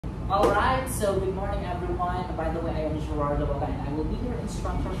Alright, so good morning everyone. By the way, I am Gerardo and I will be your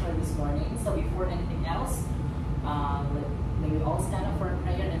instructor for this morning. So before anything else, may we all stand up for a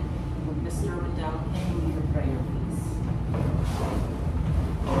prayer, and Mr. Rendell, can you lead a prayer, please?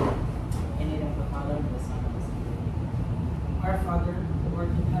 In the name of the Father, and the Son, and the Spirit. Our Father, who art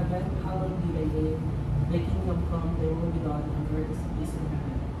in heaven, hallowed be thy name. Thy kingdom come, thy will be done on earth as it is in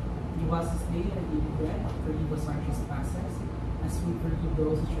heaven. Give us this day our daily bread, forgive us our trespasses, as we forgive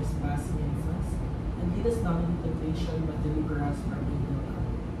those who trespass against us. And lead us not into temptation, but deliver us from evil.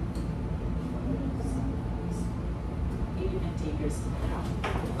 You can take your seat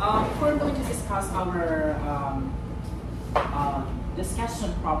now. Before we're going to discuss our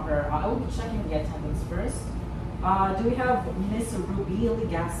discussion proper, I will be checking the attendance first. Do we have Miss Ruby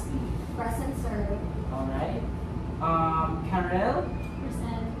Legaspi? Present, sir. All right. Carol?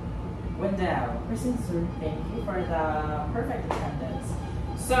 Present. Wendell? Present, sir. Thank you for the perfect attendance.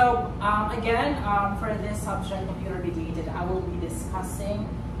 So again, for this subject, computer mediated, I will be discussing,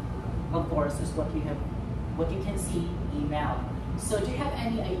 of course, is what you can see, email. So do you have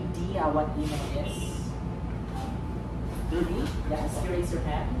any idea what email is? Ruby? Yes, you raise your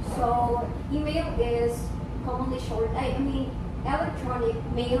hand. So, email is commonly electronic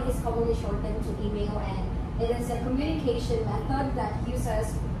mail is commonly shortened to email, and it is a communication method that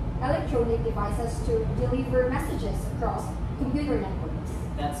uses electronic devices to deliver messages across computer networks.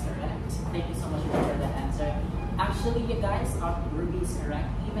 That's correct. Thank you so much for that answer. Actually, you guys, Ruby is correct.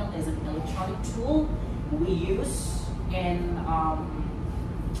 Email is an electronic tool we use in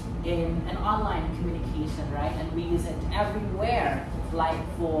an online communication, right? And we use it everywhere, like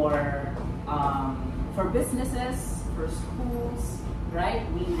for businesses, for schools, right?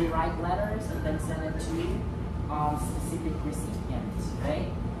 We write letters and then send it to specific recipients, right?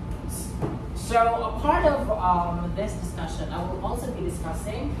 So a part of this discussion, I will also be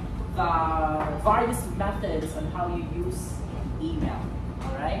discussing the various methods on how you use email,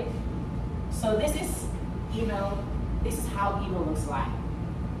 all right? So this is email. This is how email looks like.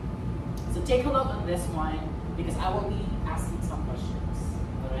 So take a look on this one because I will be asking some questions,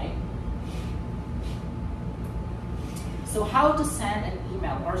 all right? So how to send an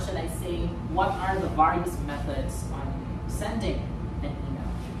email, or should I say, what are the various methods on sending an email?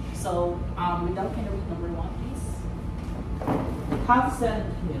 So, Wendell, can you read number 1, please? How to send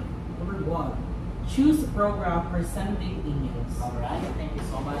an email. Number 1. Choose a program for sending emails. All right, thank you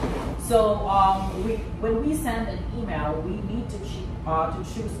so much. So, when we send an email, we need to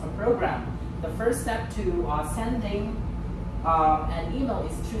choose a program. The first step to sending an email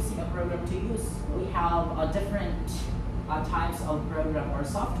is choosing a program to use. We have different types of program or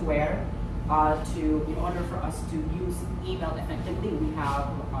software in order for us to use email effectively. We have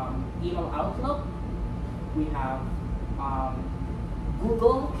email Outlook, we have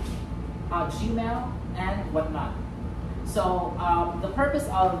Google, Gmail, and whatnot. So the purpose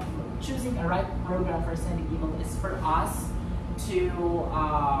of choosing a right program for sending email is for us to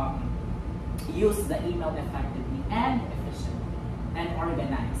use the email effectively and efficiently and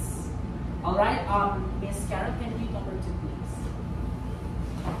organize. All right, Miss Karen, can you read number 2, please?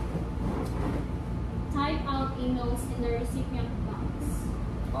 Type out emails in the recipient box.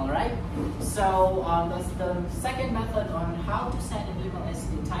 All right. So that's the second method on how to send an email is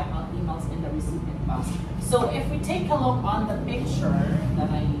to type out emails in the recipient box. So if we take a look on the picture that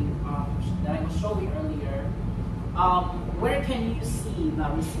I was showing earlier, where can you see the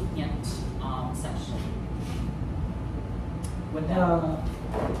recipient section? With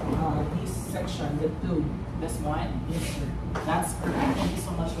This section, the 2. this one? Yes, sir. That's correct. Thank you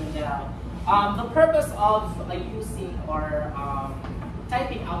so much, Wendell. The purpose of using or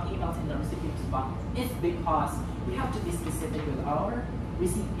typing out emails in the recipient's box is because we have to be specific with our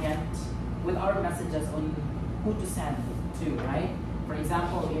recipient, with our messages on who to send to, right? For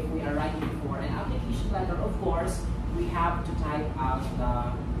example, if we are writing for an application letter, of course, we have to type out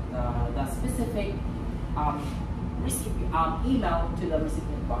the specific email to the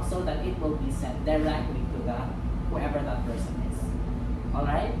recipient box so that it will be sent directly to whoever that person is. All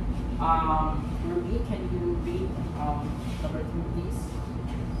right. Ruby, can you read number 3, please?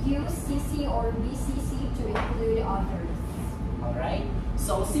 Use CC or BCC to include others. All right.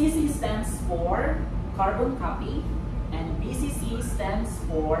 So CC stands for carbon copy, and BCC stands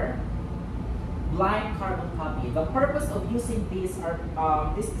for blind carbon copy. The purpose of using these are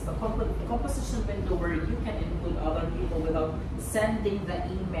this is the composition window where you can include other people without sending the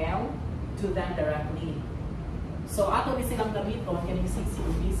email to them directly. So ato ni silang gamiton kaning CC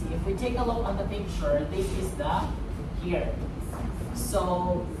or BC. If we take a look on the picture, this is the here.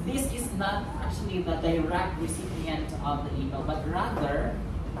 So this is not actually the direct recipient of the email, but rather,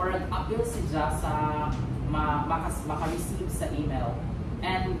 or ma-appeal siya sa maka-receive sa email.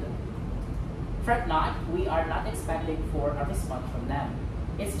 And fret not, we are not expecting for a response from them.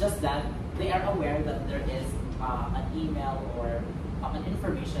 It's just that they are aware that there is an email or an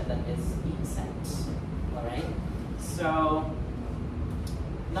information that is being sent. Alright? So,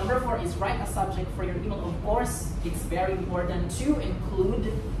 number 4 is write a subject for your email. Of course, it's very important to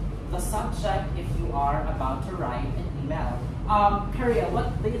include the subject if you are about to write an email. Karia,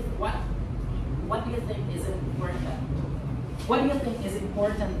 what do you think is important? What do you think is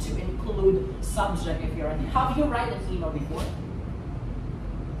important to include subject if you're writing? Have you written an email before?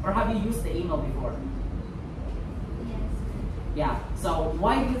 Or have you used the email before? Yes. Yeah. So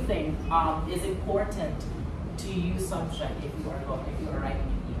why do you think is important to use subject if you are writing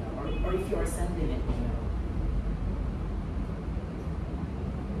an email or if you are sending an email?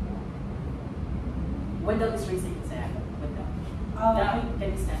 Wendell is raising his hand. Wendell. Can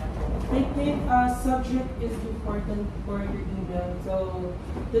you stand up? I think subject is important for your email. So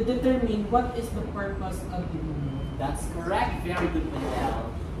to determine what is the purpose of the email. That's correct. Very good, Wendell.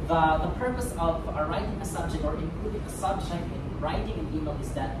 The purpose of writing a subject or including a subject in writing an email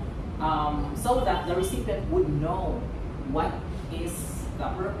is that so that the recipient would know what is the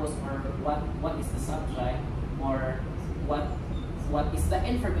purpose or what is the subject or what is the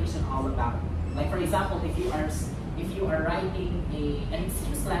information all about. Like for example, if you are writing an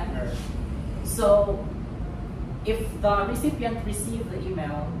excuse letter, so if the recipient received the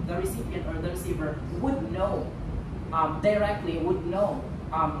email, the recipient or the receiver would know directly would know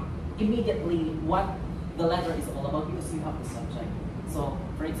immediately what the letter is all about because you have the subject. So,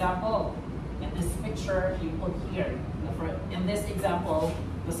 for example, in this picture you put here, in this example,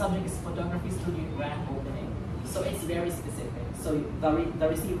 the subject is photography studio grand opening. So it's very specific. So the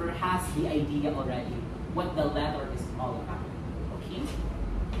receiver has the idea already what the letter is all about. Okay?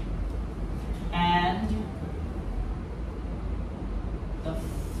 And the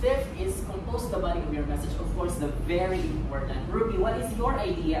 5th is compose the body of your message. Of course, the very important. Ruby, what is your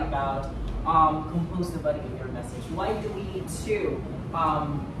idea about compose the body of your message? Why do we need to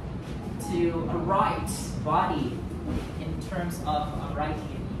write body in terms of writing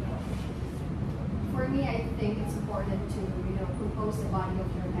an email? For me, I think it's important to compose the body of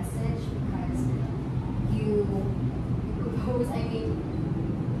your message because you compose. I mean,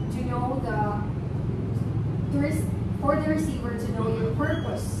 to know for the receiver to know your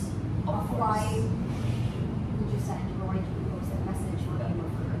purpose of why would you send or why you compose that message for him or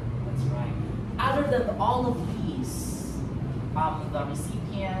her. That's right. Other than all of these, the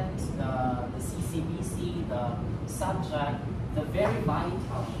recipient, the CCBC, the subject, the very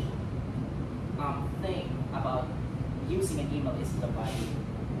vital thing about using an email is the body.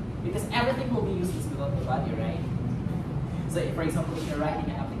 Because everything will be useless without the body, right? So if, for example, if you're writing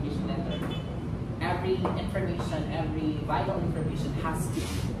an application letter, every information, every vital information has to be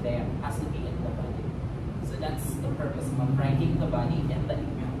there, has to be in the body. So that's the purpose of writing the body in the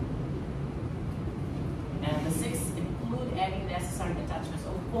email. And the 6th, include any necessary attachments.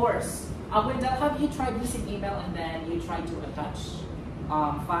 Of course, Wendell, have you tried using email and then you try to attach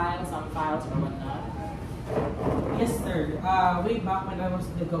files or whatnot? Yes, sir. Way back when I was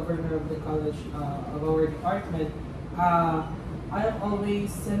the governor of the college of our department, I am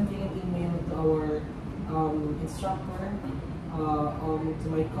always sending an email to our instructor, to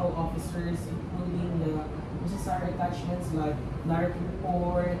my co-officers, including the necessary attachments like narrative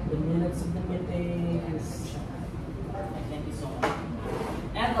report, the minutes of the meeting, and Thank you so much.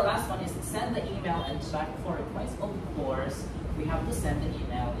 And the last one is send the email and check for replies. Of course, we have to send the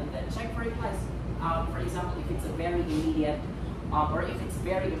email and then check for replies. For example, if it's a very immediate or if it's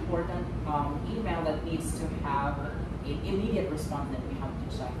very important email that needs to have an immediate response, then we have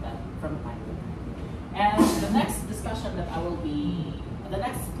to check that from time to time. And the next discussion that the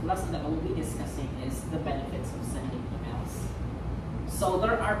next lesson that I will be discussing is the benefits of sending emails. So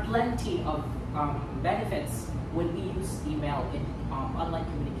there are plenty of benefits when we use email in online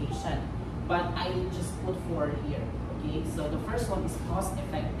communication, but I just put 4 here. Okay, so the first one is cost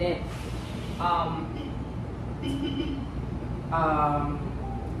effective.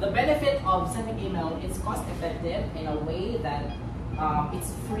 The benefit of sending email is cost effective in a way that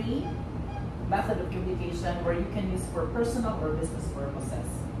it's free method of communication where you can use for personal or business purposes,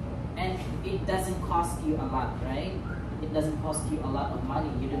 and it doesn't cost you a lot, right? It doesn't cost you a lot of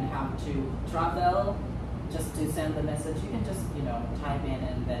money. You don't have to travel just to send the message. You can just type in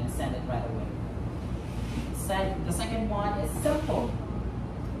and then send it right away. The second one is simple.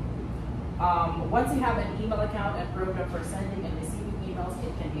 Once you have an email account and program for sending and receiving emails,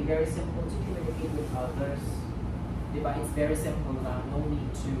 it can be very simple to communicate with others. It's very simple now. No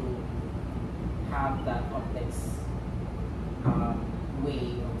need to have that complex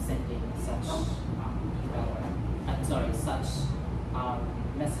way of sending such email or, such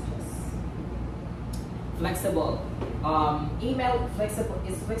messages. Flexible. Email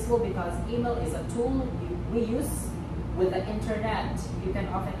is flexible because email is a tool we use with the internet. You can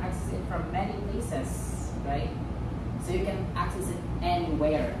often access it from many places, right? So you can access it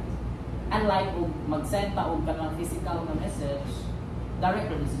anywhere. Unlike mag-send pa og kanang physical na message,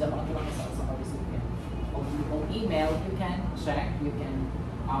 directly sila makakita sa recipient. On email, you can check, you can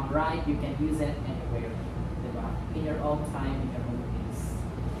write, you can use it anywhere, diba? In your own time, in your own pace.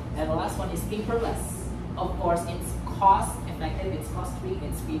 And the last one is paperless. Of course, it's cost effective, it's cost free,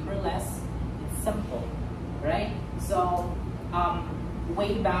 it's paperless, it's simple, right? So,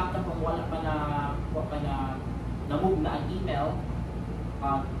 way back na kung wala pa na namove na ang email,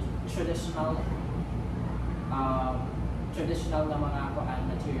 traditional na mga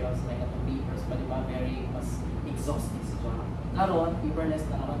materials like atong papers pa, diba? Very mas exhausting sila. Karon, paperless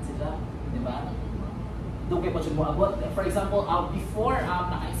na naman sila, diba? Doon kayo pa siya mo abot. For example, before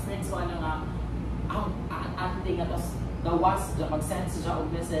naka-experience ko nga ating gawas mag-send siya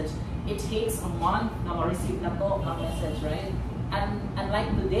og message, it takes a month na ma-receive na to ang message, right? And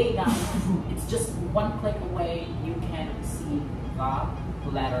unlike today now, it's just one click away, you can receive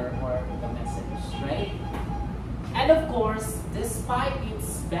the letter or the message, right? And of course, despite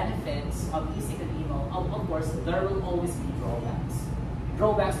its benefits of using an email, of course, there will always be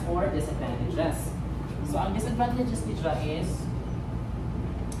drawbacks or disadvantages. So ang disadvantages nila is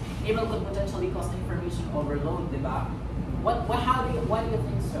email could potentially cause information overload, diba? Why do you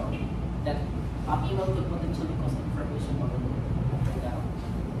think so? That email could potentially cause information overload?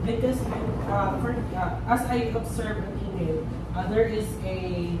 Because as I observe an email, there is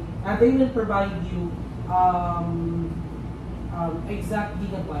they will provide you exact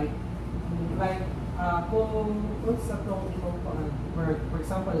gigabyte. Like kung sa tong imong for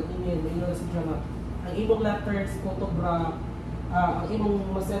example, email sa drama, ang imong letters photograph, ang imong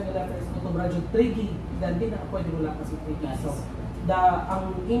masend na letters photograph jud 3 gig, then di na pwede mo lang kasi 3 gig. So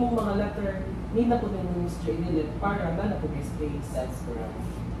ang imong mga letter nila po yung straight delete para na po may space. That's correct.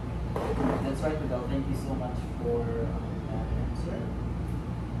 That's right, Miguel. Thank you so much for that answer.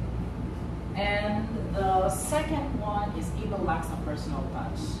 And the second one is email lacks a personal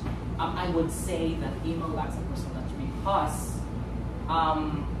touch. I would say that email lacks a personal touch because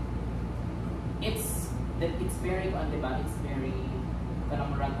it's very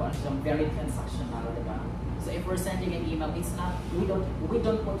very transactional, diba? So if we're sending an email, it's not we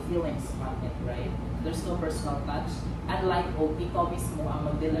don't put feelings on it, right? There's no personal touch. Unlike ikaw mismo ang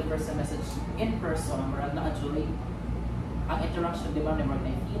mag-deliver sa message in person, marag na-enjoy ang interaction, diba?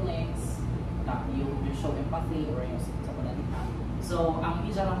 May feelings, you show empathy or yung sa panalitan. So ang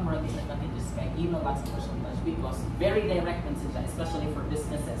isa lang marag disadvantages kay email lacks personal touch because very direct message, especially for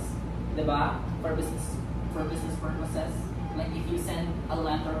businesses, diba? For business purposes. Like if you send a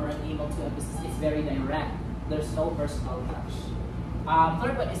letter or an email to a business, it's very direct. There's no personal touch.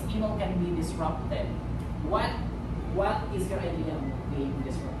 Third one is email can be disruptive. What is your idea of being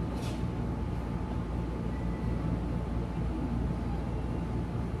disruptive?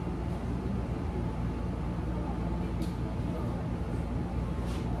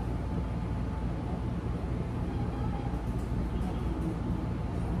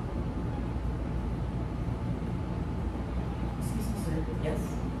 Yes.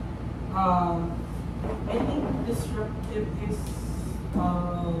 I think disruptive is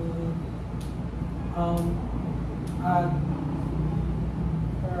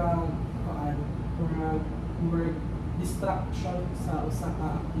more distraction sa usa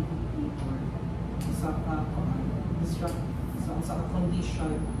ka activity or usa ka disrupt sa usa ka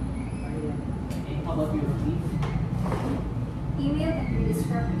condition. How about you, Ruby? Email can be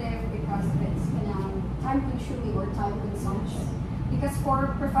disruptive because it's time-consuming or time consumption. Because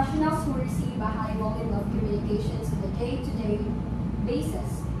for professionals who receive a high volume of communications on a day-to-day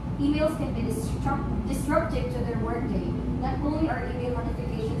basis, emails can be disruptive to their workday. Not only are email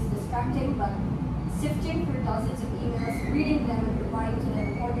notifications distracting, but sifting through dozens of emails, reading them and replying to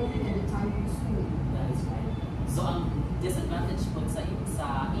them accordingly can be time-consuming. That is right. So ang disadvantage po sa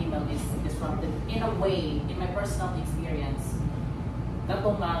email is disruptive in a way, in my personal experience,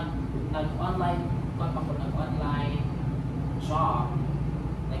 katong nag-online job,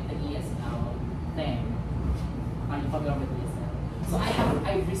 like the ESL thing. Are you familiar with ESL? So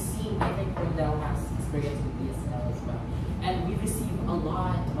I received, I think Rodel has experience with ESL as well. And we receive a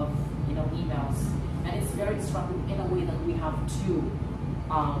lot of emails, and it's very disruptive in a way that we have to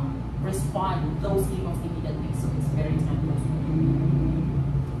respond those emails immediately. So it's very time consuming.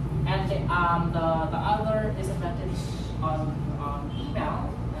 And The other disadvantage of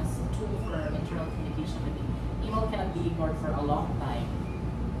email as a tool for internal communication, I mean, email cannot be ignored for a long time.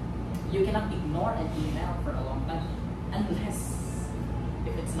 You cannot ignore an email for a long time unless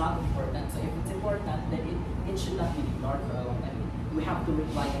if it's not important. So if it's important, then it should not be ignored for a long time. We have to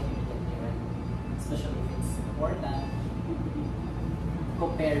reply immediately, right? Especially if it's important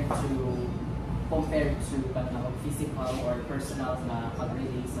compared to physical or personal na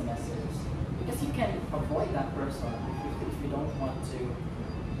pag-release a message. Because you can avoid that person if you don't want to,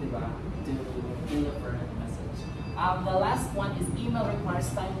 diba, to deliver a message. The last one is email requires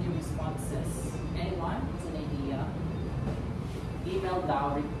timely responses. Anyone has an idea? Email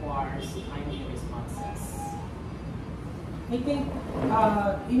now requires timely responses. I think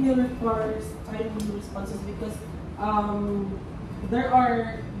email requires timely responses because there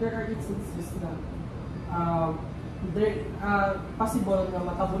are instances na possible na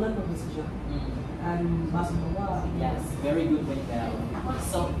matabunan mo siya and basa mo ba? Yes, very good point there.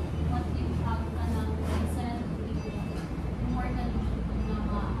 So What if consent more than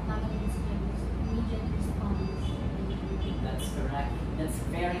immediate response? that's correct. That's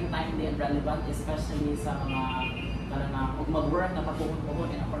very timely and relevant, especially sa mga kung mag-work na papuhon-puhon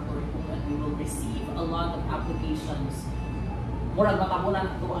in a corporate and we will receive a lot of applications. Murag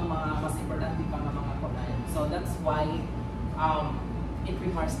makabunan ito ang mga mas importante pa nga mga clients. So that's why it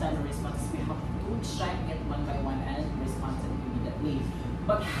requires timely responses. We have to check it one by one and respond to it immediately.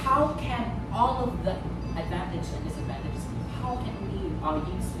 But how can all of the advantages and disadvantages, how can we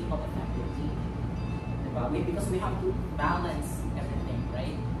use email effectively? Because we have to balance everything,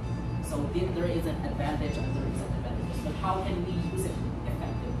 right? So there is an advantage and there is an advantage. But how can we use it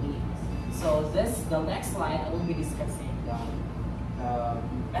effectively? So the next slide, I will be discussing the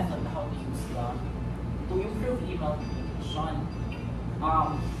method how to use to improve email communication.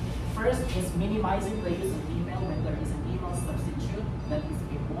 First is minimizing the use of email when there is an email substitute that is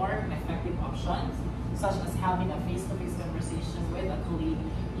a more effective option, such as having a face-to-face conversation with a colleague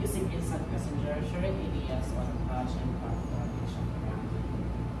using instant messenger, sharing ideas on touch and communication.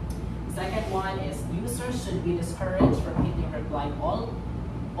 Second one is users should be discouraged from hitting reply all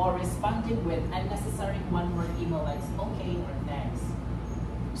or responding with unnecessary one-word email like okay or thanks.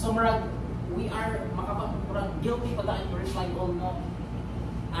 So we are guilty pa tayo reply all no.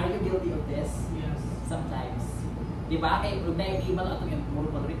 Are you guilty of this? Yes. Sometimes. Diba? Kaya pag na-email ato yung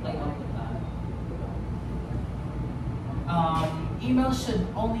mag-reply all the time. Email should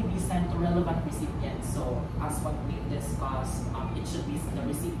only be sent to relevant recipients. So, as what we discussed, it should be the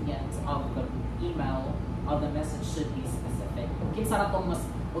recipients of the email of the message should be specific. Okay, sa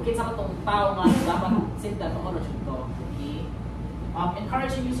ratong tao nga dapat sinta itong origin to. Okay?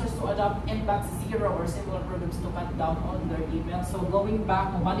 Encouraging users to adopt inbox zero or similar programs to cut down on their email. So, going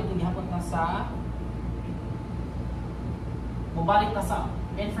back, mabalik na sa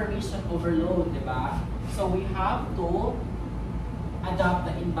information overload, di ba? So, we have to adopt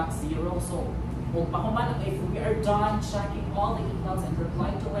the inbox zero. So, if we are done checking all the emails and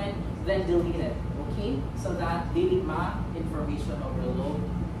reply to it, then delete it. Okay? So that delete my information overload.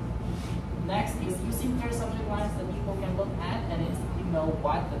 Next is using clear subject lines that people can look at and instantly know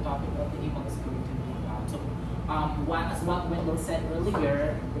what the topic of the email is going to be about. So, as what Wendell said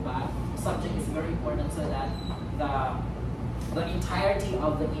earlier, diba, subject is very important so that the entirety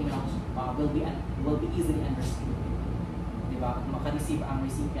of the email will be easily understood. Diba? Maka-receive ang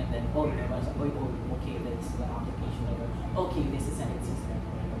recipient then, okay, this is the application. Okay, this is an existing.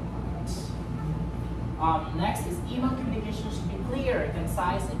 Next is email communication should be clear,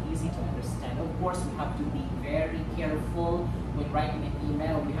 concise, and easy to understand. Of course, we have to be very careful when writing an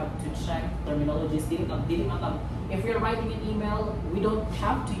email. We have to check terminologies. If we're writing an email, we don't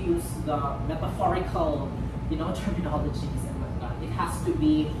have to use the metaphorical, terminologies and whatnot. It has to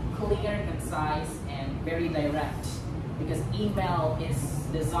be clear, concise, and very direct. Because email is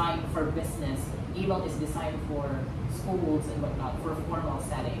designed for business. Email is designed for schools and whatnot, for formal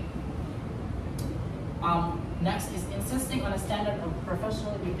setting. Next is insisting on a standard of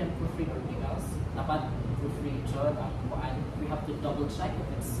professionally written proofread or emails. Dapat proofread siya. We have to double check if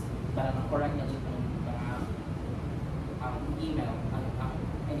it's correct na email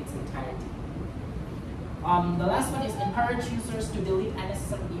in its entirety. The last one is encourage users to delete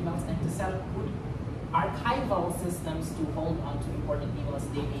unnecessary emails and to set up good archival systems to hold on to important emails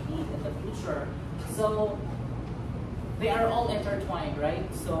they may need in the future. So they are all intertwined, right?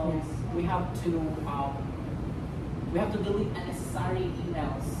 So we have to delete unnecessary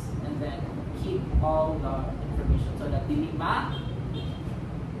emails and then keep all the information. So that delete back,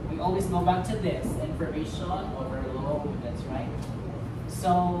 we always go back to this information overload. That's right.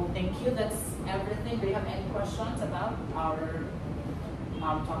 So thank you. That's everything. Do you have any questions about our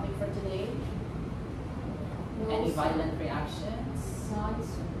topic for today? No, Any sir. violent reactions? None,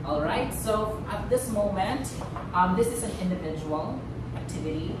 sir. All right. So at this moment, this is an individual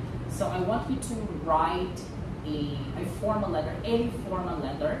activity. So I want you to write a formal letter, any formal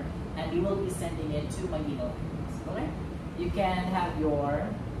letter, and you will be sending it to my middle. Okay? You can have your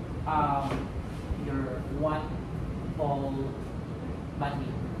one whole body.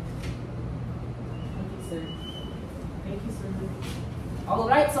 Okay, sir. Thank you, sir. All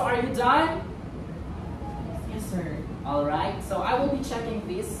right. So are you done? Yes, sir. All right. So I will be checking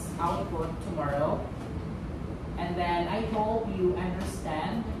this output tomorrow, and then I hope you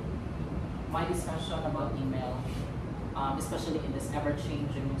understand my discussion about email, especially in this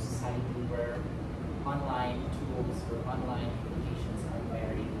ever-changing society where online tools or online applications are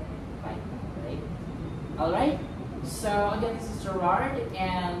very vital, right? All right. So again, this is Gerard,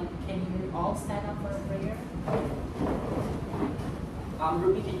 and can you all stand up for a prayer?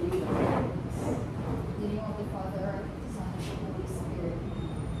 Ruby, can you read the prayer? In the name of the Father, Son, and Holy Spirit.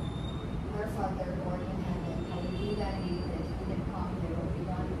 Our Father, Lord in heaven, hallowed be thy name, thy kingdom come, thy will be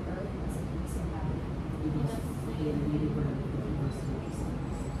done on earth as it is in heaven. Give us daily bread, and forgive us our trespasses,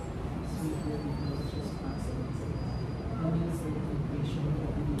 sweet forgiveness of trespasses, and lead us into temptation, but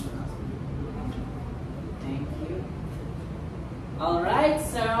deliver us from evil. Thank you. All right,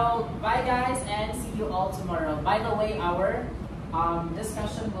 so bye guys, and see you all tomorrow. By the way, our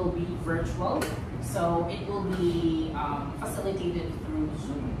discussion will be virtual, so it will be facilitated through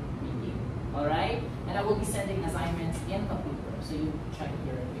Zoom meeting. All right, and I will be sending assignments in the paper, so you check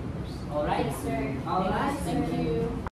your papers. All right. Yes, sir. All right. Thank you.